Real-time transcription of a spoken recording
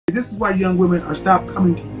This is why young women are stop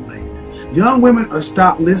coming to you, ladies. Young women are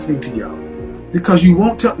stop listening to y'all because you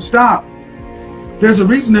won't stop. There's a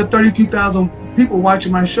reason that 32,000 people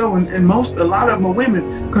watching my show, and a lot of them are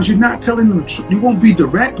women, because you're not telling them the truth. You won't be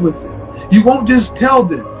direct with them. You won't just tell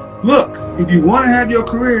them, look, if you want to have your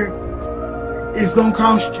career, it's going to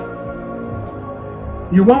cost you.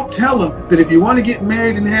 You won't tell them that if you want to get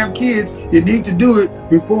married and have kids, you need to do it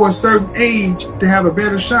before a certain age to have a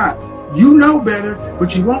better shot. You know better,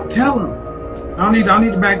 but you won't tell them. I don't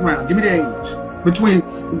need the background. Give me the age.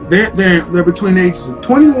 They're between the ages of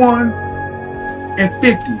 21 and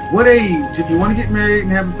 50. What age, if you want to get married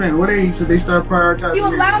and have a family, what age should they start prioritizing? You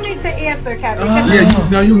allow me to answer, Kevin.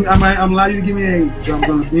 I'm allowing you to give me an age. I'm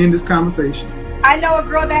going to end this conversation. I know a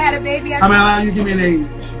girl that had a baby. I'm allowing you to give me an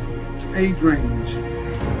age range.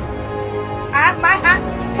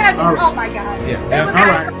 Kevin, right. Oh my God. Yeah. It was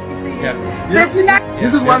nice talking to you.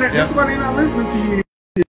 This is why they're not listening to you.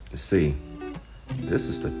 See, this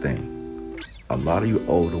is the thing. A lot of you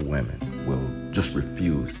older women will just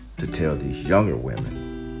refuse to tell these younger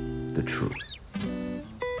women the truth.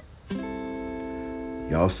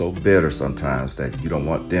 Y'all so bitter sometimes that you don't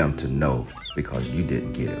want them to know because you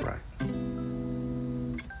didn't get it right.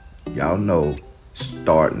 Y'all know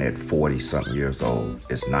starting at 40-something years old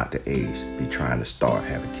is not the age to be trying to start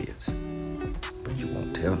having kids. But you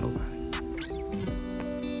won't tell nobody.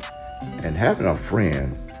 And having a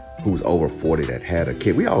friend who's over 40 that had a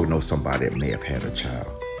kid, we all know somebody that may have had a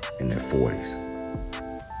child in their 40s.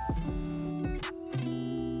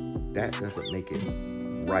 That doesn't make it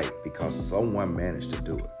right because someone managed to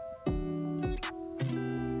do it.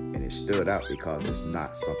 And it stood out because it's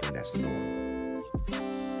not something that's normal.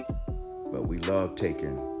 But we love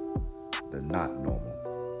taking the not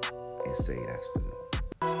normal and say that's the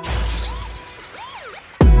norm.